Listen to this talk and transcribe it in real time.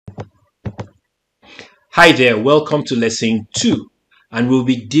Hi there, welcome to lesson 2, and we'll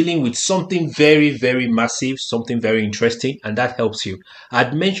be dealing with something very massive, something very interesting, and that helps you.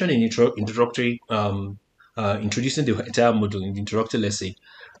 I'd mentioned in introducing the entire module in the introductory lesson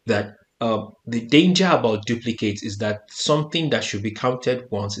that the danger about duplicates is that something that should be counted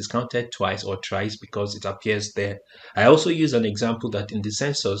once is counted twice or thrice because it appears there. I also use an example that in the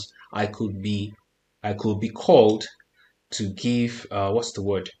census I could be called to give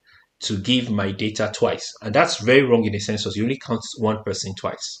to give my data twice, and that's very wrong in a census. You only count one person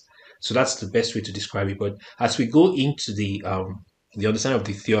twice, so that's the best way to describe it. But as we go into the understanding of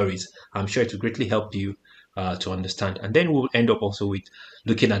the theories, I'm sure it will greatly help you to understand, and then we'll end up also with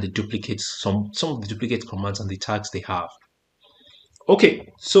looking at the duplicates, some of the duplicate commands and the tags they have.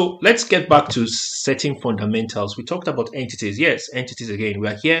 Okay, so let's get back to setting fundamentals. We talked about entities. Yes, entities again. We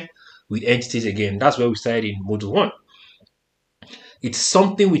are here with entities again. That's where we started in module 1. It's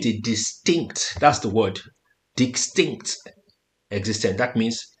something with a distinct, that's the word, distinct existence. That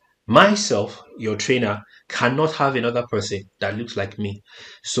means myself, your trainer, cannot have another person that looks like me.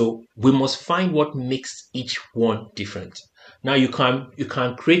 So we must find what makes each one different. Now you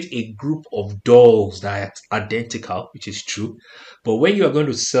can create a group of dolls that are identical, which is true, but when you are going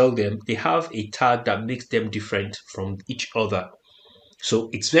to sell them, they have a tag that makes them different from each other.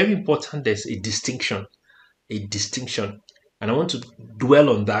 So it's very important there's a distinction. And I want to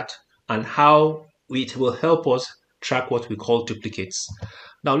dwell on that and how it will help us track what we call duplicates.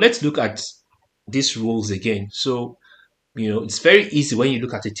 Now let's look at these rules again. So, it's very easy when you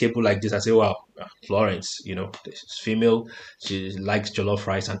look at a table like this. I say, wow, Florence, this female, she likes jollof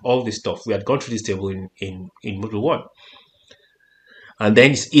rice and all this stuff. We had gone through this table in module 1. And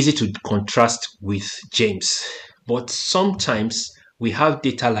then it's easy to contrast with James. But sometimes we have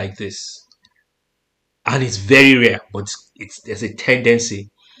data like this. And it's very rare, but there's a tendency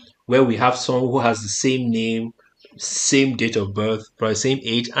where we have someone who has the same name, same date of birth, probably same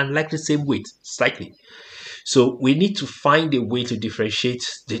age, and likely same weight, slightly. So we need to find a way to differentiate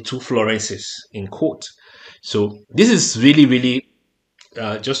the two Florences in quote. So this is really,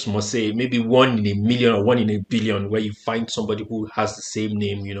 just must say, maybe 1 in a million or 1 in a billion where you find somebody who has the same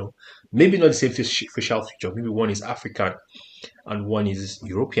name, maybe not the same facial feature. Maybe one is African and one is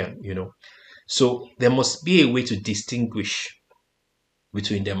European, So there must be a way to distinguish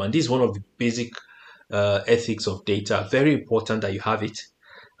between them. And this is one of the basic ethics of data. Very important that you have it.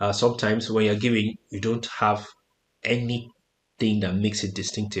 Sometimes when you're giving, you don't have anything that makes it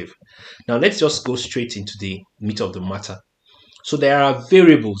distinctive. Now let's just go straight into the meat of the matter. So there are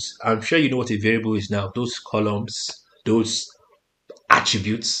variables. I'm sure you know what a variable is now. Those columns, those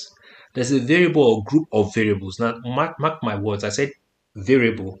attributes. There's a variable or group of variables. Now mark my words. I said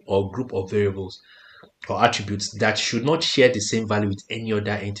variable or group of variables or attributes that should not share the same value with any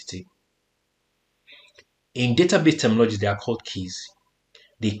other entity. In database terminology, they are called keys.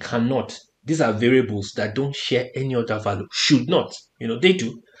 They cannot. These are variables that don't share any other value. Should not. They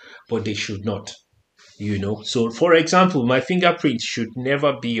do, but they should not. So for example, my fingerprint should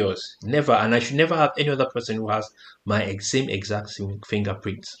never be yours. Never. And I should never have any other person who has my same exact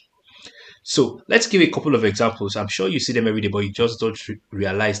fingerprint. So let's give a couple of examples. I'm sure you see them every day, but you just don't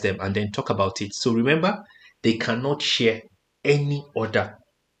realize them and then talk about it. So remember, they cannot share any other.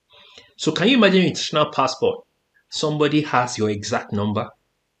 So can you imagine an international passport? Somebody has your exact number.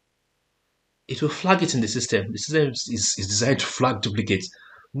 It will flag it in the system. The system is designed to flag duplicates.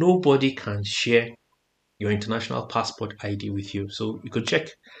 Nobody can share your international passport ID with you. So you could check.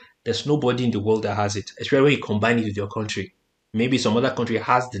 There's nobody in the world that has it, especially when you combine it with your country. Maybe some other country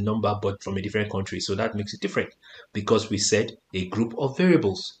has the number, but from a different country. So that makes it different because we said a group of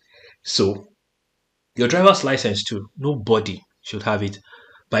variables. So your driver's license too, nobody should have it.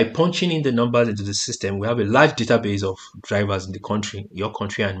 By punching in the numbers into the system, we have a large database of drivers in the country, your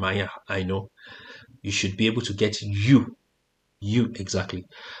country and mine, I know. You should be able to get you exactly.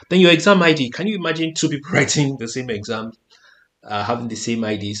 Then your exam ID, can you imagine 2 people writing the same exam, having the same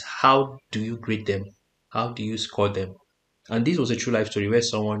IDs? How do you grade them? How do you score them? And this was a true life story where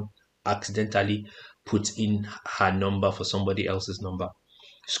someone accidentally put in her number for somebody else's number.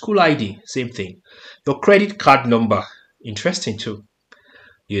 School ID, same thing. Your credit card number, interesting too.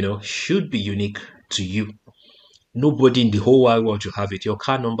 Should be unique to you. Nobody in the whole wide world should have it. Your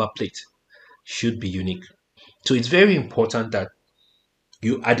car number plate should be unique. So it's very important that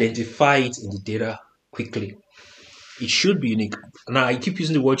you identify it in the data quickly. It should be unique. Now I keep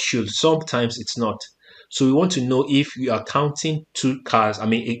using the word should. Sometimes it's not. So we want to know if you are counting 2 cars,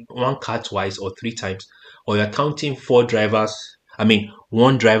 one car twice or 3 times, or you're counting 4 drivers,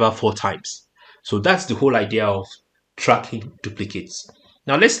 1 driver 4 times. So that's the whole idea of tracking duplicates.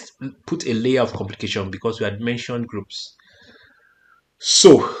 Now let's put a layer of complication because we had mentioned groups.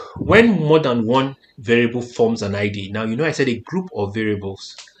 So when more than one variable forms an ID, now you know I said a group of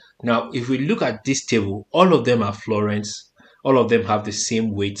variables. Now if we look at this table, all of them are Florence, all of them have the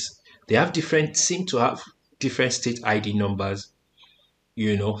same weights. They have different, seem to have different state ID numbers,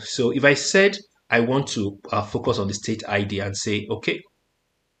 you know. So if I said I want to focus on the state ID and say, okay,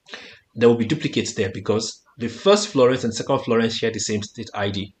 there will be duplicates there because the first Florence and second Florence share the same state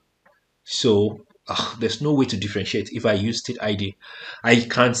ID. So there's no way to differentiate if I use state ID. I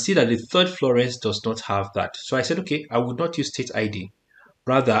can see that the third Florence does not have that. So I said, okay, I would not use state ID.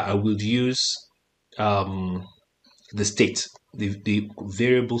 Rather, I will use um, the state, the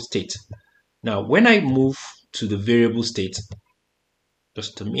variable state. Now, when I move to the variable state,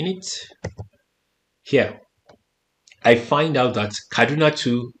 just a minute, here, I find out that Kaduna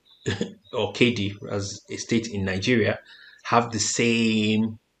 2 or KD as a state in Nigeria have the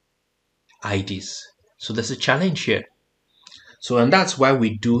same IDs. So there's a challenge here. So, and that's why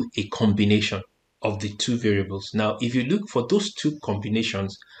we do a combination of the two variables. Now, if you look for those two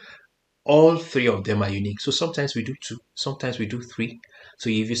combinations, all three of them are unique. So sometimes we do two, sometimes we do three.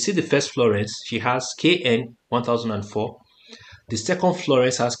 So if you see the first Florence, she has KN 1004. The second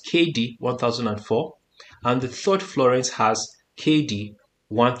Florence has KD 1004. And the third Florence has KD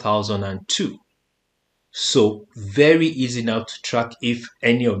 1002. So very easy now to track if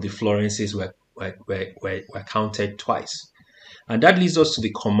any of the Florences were counted twice. And that leads us to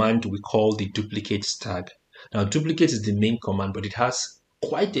the command we call the duplicate tag. Now, duplicate is the main command, but it has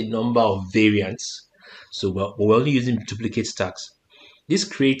quite a number of variants. So we're only using duplicate tags. This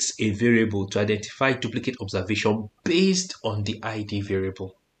creates a variable to identify duplicate observation based on the ID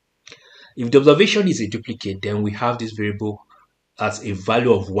variable. If the observation is a duplicate, then we have this variable as a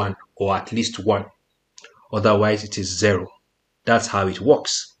value of 1 or at least 1. Otherwise, it is 0. That's how it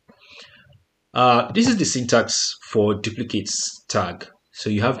works. This is the syntax for duplicates tag. So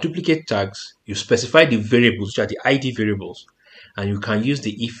you have duplicate tags, you specify the variables, which are the ID variables, and you can use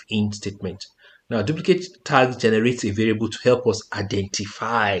the if in statement. Now, duplicate tag generates a variable to help us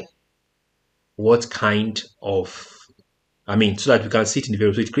identify what kind of, so that we can see it in the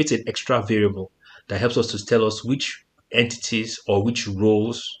variable. So it creates an extra variable that helps us to tell us which entities or which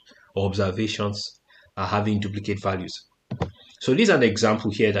rows or observations are having duplicate values. So this is an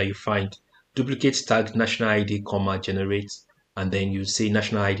example here that you find. Duplicate tag national ID, comma, generates, and then you say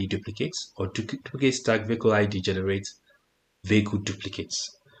national ID duplicates, or duplicate tag vehicle ID generates vehicle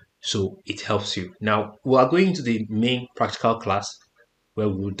duplicates. So it helps you. Now we are going to the main practical class where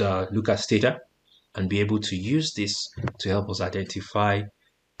we would look at Stata and be able to use this to help us identify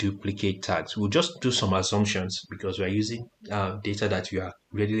duplicate tags. We'll just do some assumptions because we're using data that you are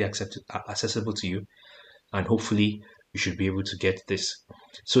readily accessible to you, and hopefully you should be able to get this.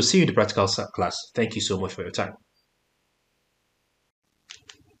 So see you in the practical class. Thank you so much for your time.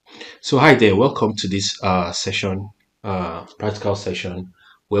 So hi there, welcome to this practical session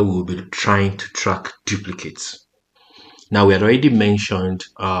where we will be trying to track duplicates. Now we had already mentioned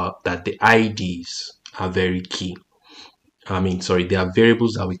that the IDs are very key. There are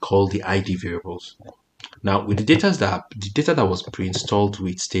variables that we call the ID variables. Now with the data that was pre-installed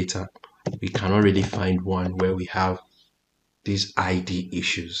with Stata, we cannot really find one where we have these ID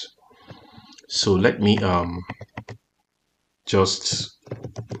issues. So let me just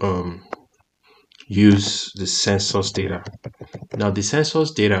use the census data. Now the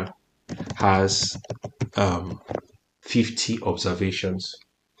census data has 50 observations.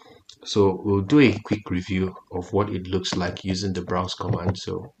 So we'll do a quick review of what it looks like using the browse command.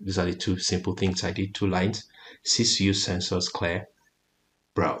 So these are the two simple things I did, 2 lines, sysu census clear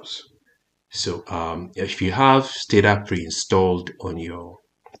browse. So if you have Stata pre-installed on your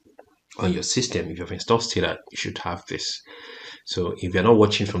system, if you've installed Stata, you should have this. So if you're not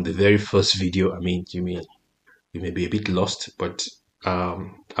watching from the very first video, you may be a bit lost, but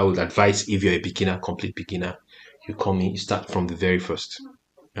I would advise, if you're a beginner, complete beginner, you come in, you start from the very first,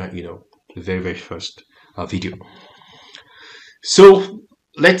 the very first video. So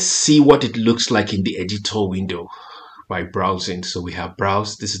let's see what it looks like in the editor window by browsing. So we have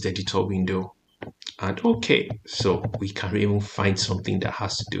browse, this is the editor window, and okay, so we can even find something that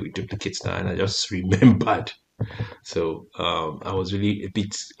has to do with duplicates now, and I just remembered. So I was really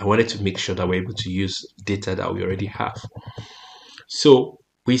I wanted to make sure that we're able to use data that we already have. So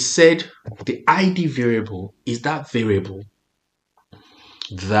we said the ID variable is that variable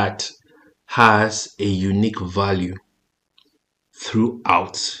that has a unique value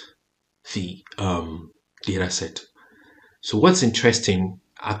throughout the data set. So what's interesting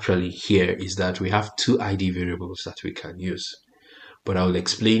actually here is that we have 2 ID variables that we can use. but I'll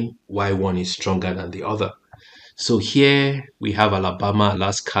explain why one is stronger than the other. So here we have Alabama,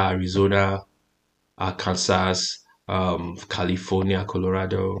 Alaska, Arizona, Arkansas, California,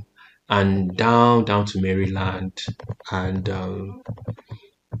 Colorado, and down to Maryland and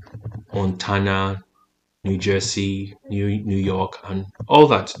Montana, New Jersey, New York, and all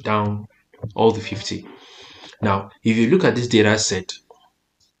that down, all the 50. Now, if you look at this data set,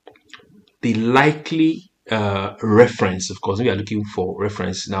 the likely reference, of course, we are looking for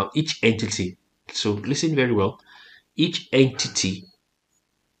reference. Now, each entity, so listen very well, each entity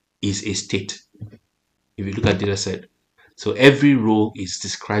is a state. If you look at data set, so every row is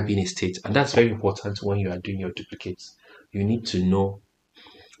describing a state, and that's very important when you are doing your duplicates. You need to know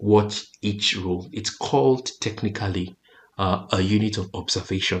what each row, it's called technically a unit of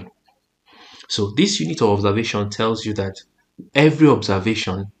observation. So this unit of observation tells you that every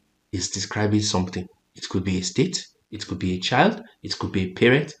observation is describing something. It could be a state, it could be a child, it could be a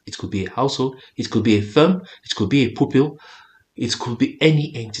parent, it could be a household, it could be a firm, it could be a pupil, it could be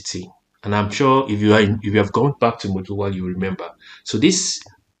any entity. And I'm sure if you have gone back to module 1, you remember. So this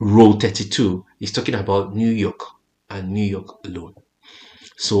row 32 is talking about New York and New York alone.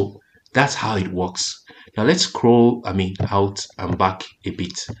 So that's how it works. Now let's scroll, out and back a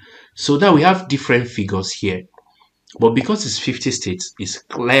bit. So now we have different figures here. But because it's 50 states, it's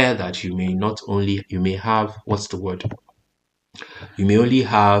clear that you may have, what's the word? You may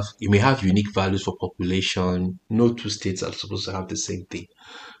have unique values for population. No two states are supposed to have the same thing.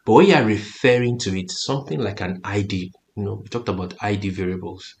 But when you are referring to it, something like an ID, we talked about ID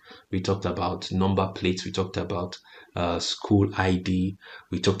variables. We talked about number plates. We talked about school ID.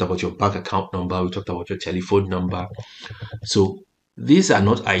 We talked about your bank account number. We talked about your telephone number. So these are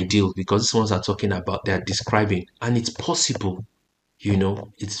not ideal because these ones are talking about, they're describing, and it's possible,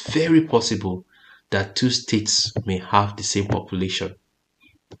 it's very possible that two states may have the same population.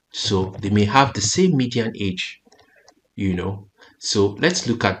 So they may have the same median age, So let's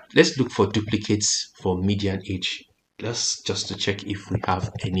look for duplicates for median age. Just to check if we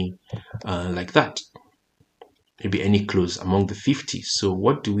have any like that. Maybe any close among the 50. So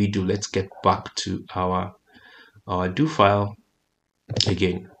what do we do? Let's get back to our do file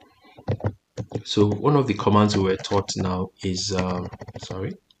again. So one of the commands we were taught now is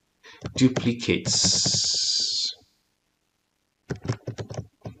duplicates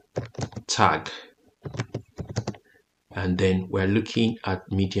tag, and then we're looking at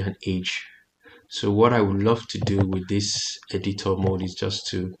median age. So what I would love to do with this editor mode is just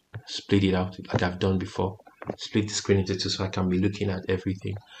to split it out like I've done before. Split the screen into two so I can be looking at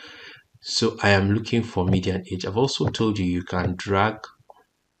everything. So I am looking for median age. I've also told you can drag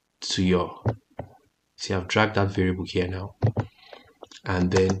to your, see, I've dragged that variable here now,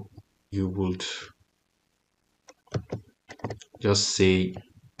 and then you would just say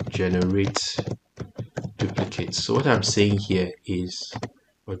generate duplicate. So what I'm saying here is,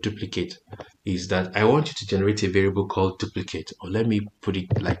 or duplicate, is that I want you to generate a variable called duplicate, or let me put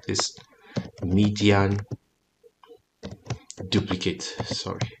it like this, median duplicate,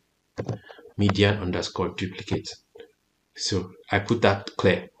 median underscore duplicate. So I put that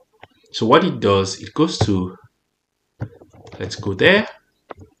clear. So what it does, it goes to, let's go there,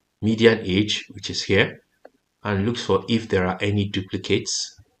 median age, which is here, and looks for if there are any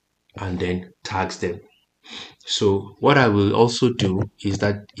duplicates, and then tags them. So what I will also do is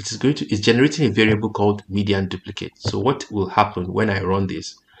that it's generating a variable called median duplicate. So what will happen when I run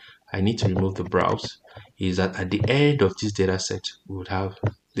this, I need to remove the browse, is that at the end of this data set, we would have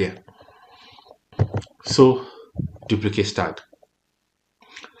there. So duplicate tag.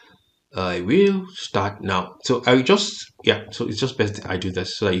 I will start now. So I will just, so it's just best I do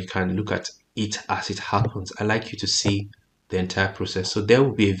this so that you can look at it as it happens. I like you to see the entire process. So there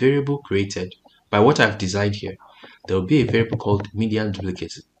will be a variable created by what I've designed here. There will be a variable called median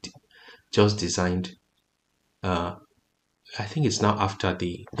duplicate, just designed. I think it's now after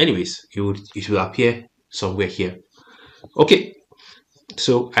the, anyways, it will appear somewhere here. Okay,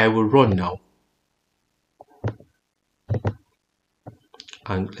 so I will run now.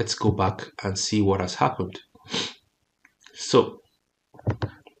 And let's go back and see what has happened. So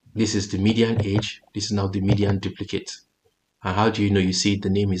this is the median age. This is now the median duplicate. And how do you know? You see the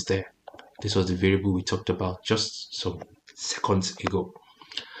name is there. This was the variable we talked about just some seconds ago.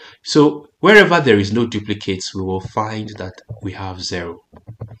 So wherever there is no duplicates, we will find that we have 0.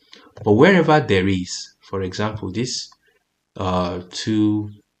 But wherever there is, for example, this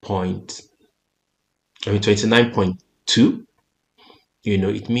 29.2,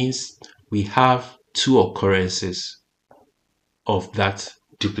 it means we have 2 occurrences of that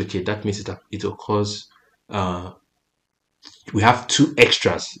duplicate. That means that it occurs we have two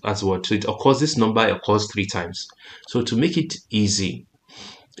extras as well. So it occurs, this number occurs 3 times. So to make it easy,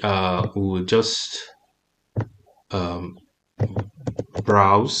 we will just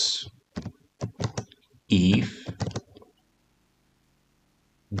browse if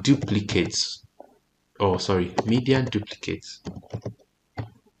duplicates, oh sorry, median duplicates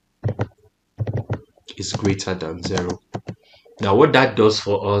is greater than 0. Now what that does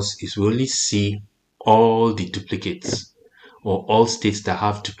for us is we only see all the duplicates, or all states that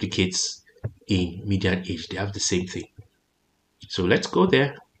have duplicates in median age. They have the same thing. So let's go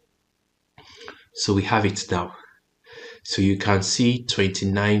there. So we have it now. So you can see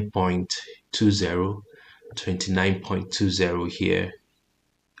 29.20, 29.20 here.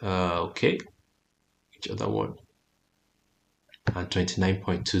 Okay, which other one? And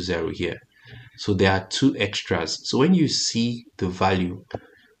 29.20 here. So there are two extras. So when you see the value,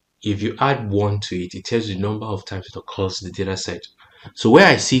 if you add 1 to it, it tells you the number of times it occurs in the data set. So where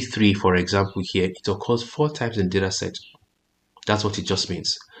I see 3, for example, here, it occurs 4 times in the data set. That's what it just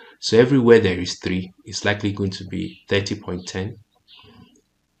means. So everywhere there is 3, it's likely going to be 30.10,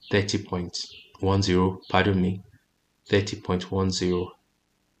 30.10, pardon me, 30.10,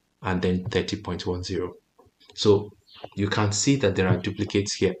 and then 30.10. So you can see that there are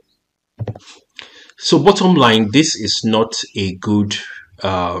duplicates here. So bottom line, this is not a good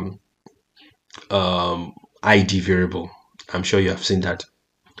ID variable. I'm sure you have seen that.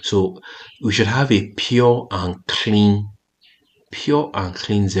 So we should have a pure and clean 0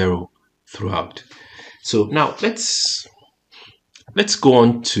 throughout. So now let's go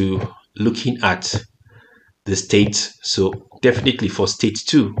on to looking at the state. So definitely for state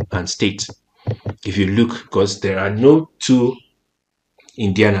 2 and state, if you look, because there are no 2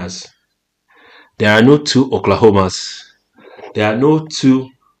 Indianas, there are no 2 Oklahomas, there are no 2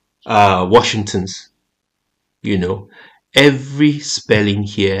 Washingtons, you know, every spelling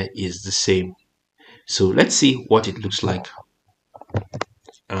here is the same. So let's see what it looks like.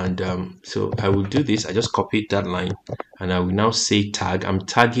 And so I will do this. I just copied that line and I will now say tag. I'm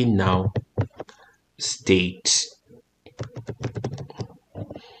tagging now state,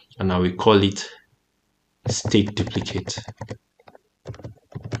 and I will call it state duplicate.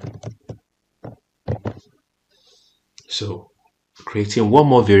 So creating one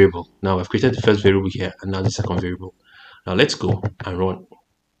more variable. Now I've created the first variable here and now the second variable. Now let's go and run.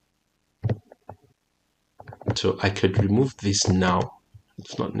 So I could remove this now.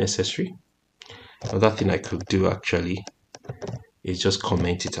 It's not necessary. Another thing I could do actually is just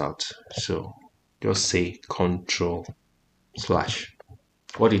comment it out. So just say control/.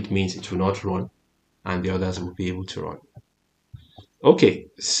 What it means, it will not run and the others will be able to run. Okay,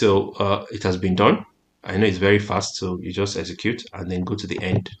 so it has been done. I know it's very fast, so you just execute and then go to the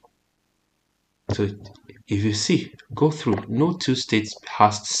end. So if you see, go through, no 2 states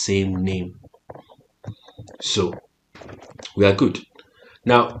has the same name. So we are good.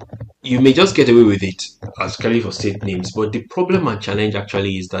 Now, you may just get away with it as clearly for state names, but the problem and challenge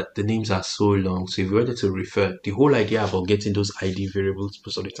actually is that the names are so long. So if you wanted to refer, the whole idea about getting those ID variables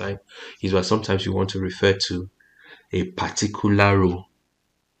most of the time is that sometimes you want to refer to a particular row.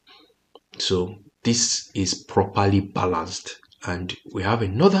 So this is properly balanced, and we have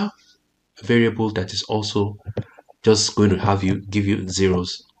another variable that is also just going to give you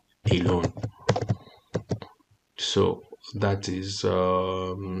zeros alone. So that is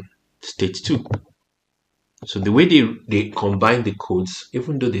state 2. So the way they combine the codes,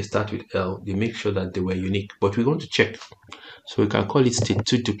 even though they start with L, they make sure that they were unique, but we're going to check. So we can call it state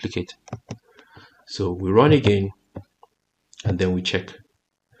 2 duplicate. So we run again and then we check.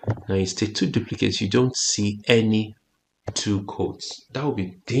 Now in state 2 duplicates, you don't see any 2 codes. That would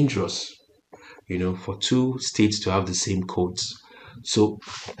be dangerous, you know, for 2 states to have the same codes. So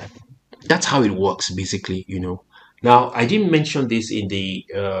that's how it works basically, you know. Now I didn't mention this in the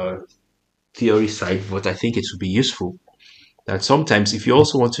theory side, but I think it would be useful that sometimes if you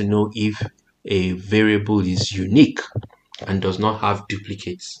also want to know if a variable is unique and does not have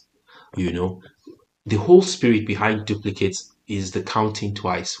duplicates, you know, the whole spirit behind duplicates is the counting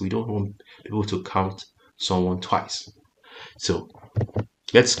twice. We don't want people to count someone twice. So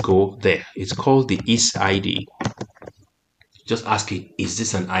let's go there. It's called the is ID. Just ask it, is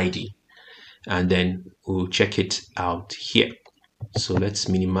this an ID? And then we'll check it out here. So let's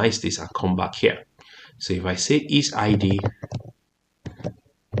minimize this and come back here. So if I say is ID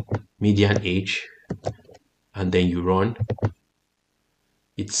median age and then you run,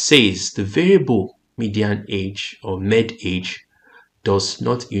 it says the variable median age or med age does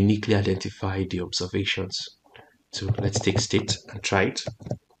not uniquely identify the observations. So let's take state and try it.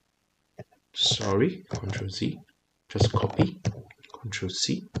 Sorry, Control Z. just copy, Control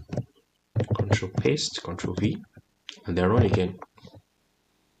C, Control paste, Control V, and then run again.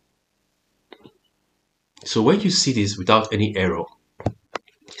 So when you see this without any error,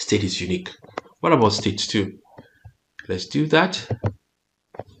 state is unique. What about state 2? Let's do that.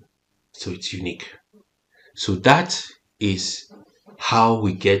 So it's unique. So that is how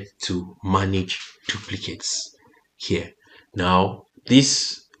we get to manage duplicates here. Now,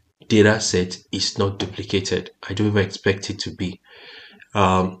 this data set is not duplicated. I don't even expect it to be.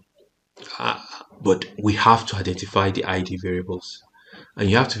 Um, but we have to identify the ID variables. And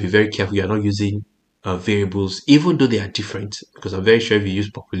you have to be very careful. You're not using variables, even though they are different, because I'm very sure if you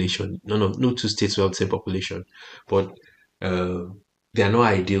use population, no two states will have the same population, but uh, they are not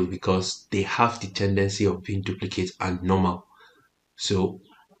ideal because they have the tendency of being duplicate and normal. So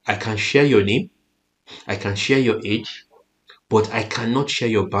I can share your name, I can share your age, but I cannot share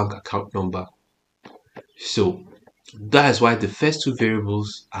your bank account number. So that is why the first two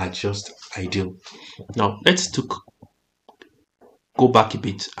variables are just ideal. Now go back a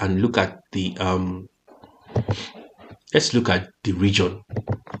bit and look at the let's look at the region.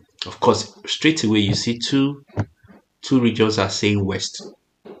 Of course, straight away you see two regions are saying west.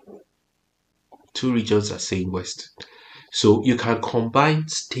 Two regions are saying west. So you can combine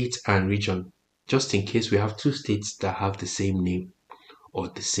state and region just in case we have two states that have the same name or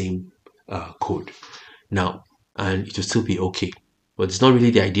the same code. Now, and it will still be okay. But it's not really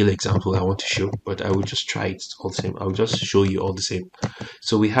the ideal example I want to show, but I will just try it all the same. I will just show you all the same.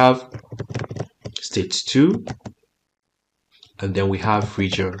 So we have state 2, and then we have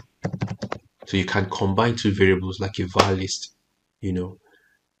region. So you can combine two variables like a var list,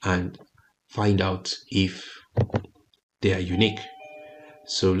 and find out if they are unique.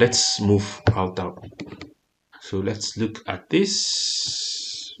 So let's move out now. So let's look at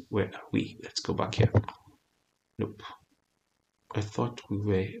this. Where are we? Let's go back here. Nope. I thought we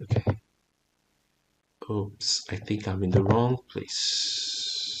were okay. Oops, I think I'm in the wrong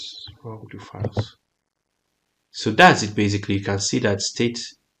place. Wrong files. So that's it basically. You can see that state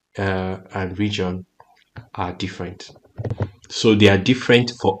and region are different. So they are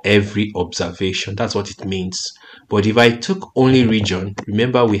different for every observation. That's what it means. But if I took only region,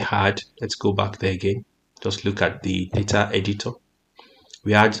 remember we had, let's go back there again. Just look at the data editor.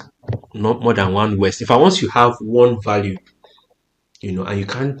 We had not more than one west. If I want you have one value, and you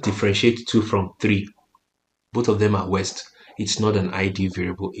can't differentiate 2 from 3, both of them are west, it's not an ID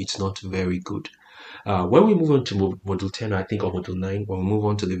variable. It's not very good. When we move on to module 10, I think, or module 9, when we move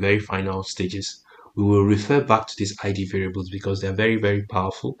on to the very final stages, we will refer back to these ID variables because they're very, very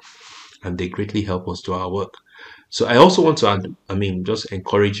powerful and they greatly help us do our work. So I also want to add, just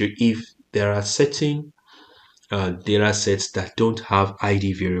encourage you, if there are certain data sets that don't have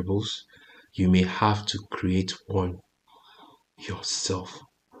ID variables, you may have to create one yourself.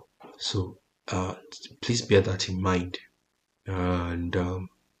 So please bear that in mind. And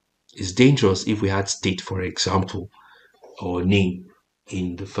it's dangerous if we had state, for example, or name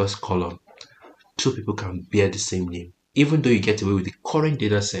in the first column. Two people can bear the same name, even though you get away with the current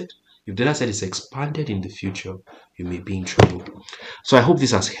data set. If data set is expanded in the future, you may be in trouble. So I hope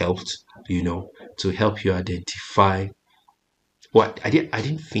this has helped, to help you identify. What I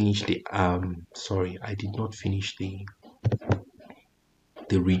didn't finish the sorry, I did not finish the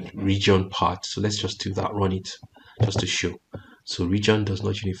region part. So let's just do that. Run it just to show. So region does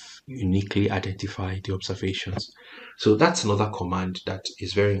not uniquely identify the observations. So that's another command that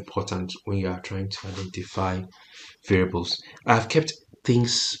is very important when you are trying to identify variables. I've kept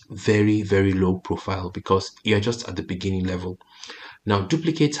things very, very low profile because you're just at the beginning level. Now,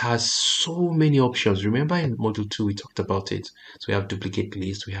 duplicate has so many options. Remember in module 2, we talked about it. So we have duplicate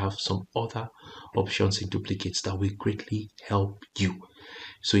list. We have some other options in duplicates that will greatly help you.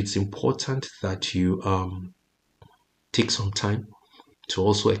 So it's important that you take some time to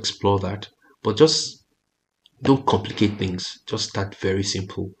also explore that, but just don't complicate things. Just start very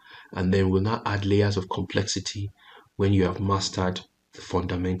simple, and then we'll now add layers of complexity when you have mastered the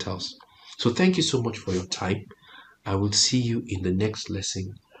fundamentals. So thank you so much for your time. I will see you in the next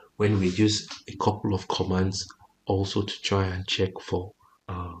lesson when we use a couple of commands also to try and check for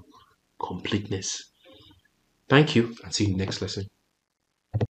completeness. Thank you, and see you in the next lesson.